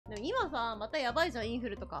でも今さ、またやばいじゃん、インフ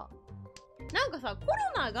ルとか。なんかさ、コロ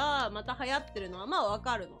ナがまた流行ってるのはまあわ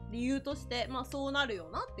かるの。理由として。まあそうなるよ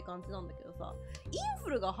なって感じなんだけどさ、インフ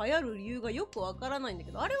ルが流行る理由がよくわからないんだ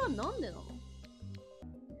けど、あれはなんでなの？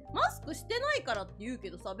マスクしてないからって言う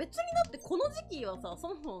けどさ、別にだってこの時期はさ、そ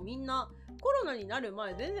もそもみんなコロナになる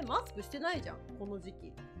前全然マスクしてないじゃん、この時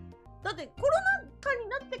期。だってコロナ禍に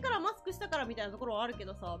なってからマスクしたからみたいなところはあるけ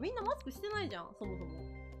どさ、みんなマスクしてないじゃん、そもそも。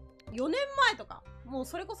4年前とか、もう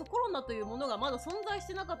それこそコロナというものがまだ存在し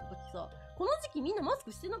てなかった時さ、この時期みんなマス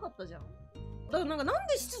クしてなかったじゃん。だからなん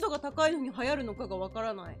で湿度が高いのに流行るのかがわか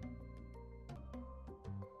らない。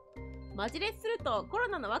マジレスするとコロ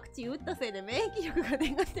ナのワクチン打ったせいで免疫力が低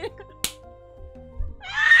下してるから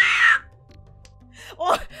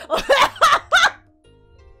おいおい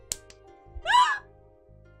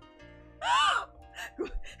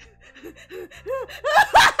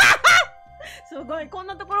すごい、こん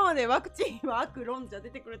なところまでワクチンは悪論じゃ出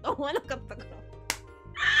てくると思わなかったから。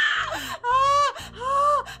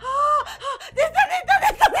出た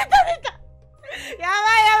や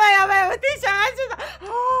ばいテンション上がっちゃった。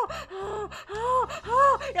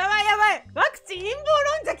やばいワクチン陰謀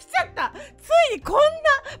論者来ちゃった。ついにこんな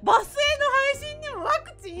バスへの配信にもワ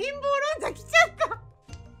クチン陰謀論者来ちゃった。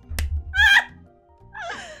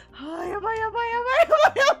やばい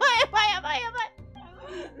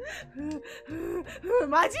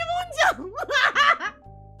マジもんじゃん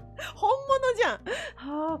本物じゃん。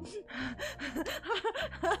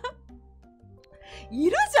い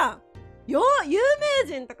るじゃん。有名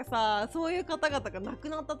人とかさ、そういう方々が亡く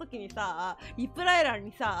なった時にさ、リプライ欄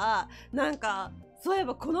にさ、なんかそういえ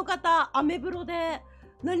ばこの方アメブロで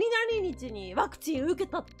何々日にワクチン受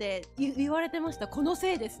けたって言われてました、この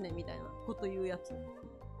せいですねみたいなこと言うやつ。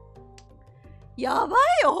やばい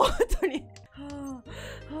よ本当に。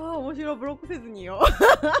面白い。ブロックせずによ。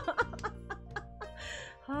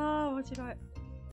面白い。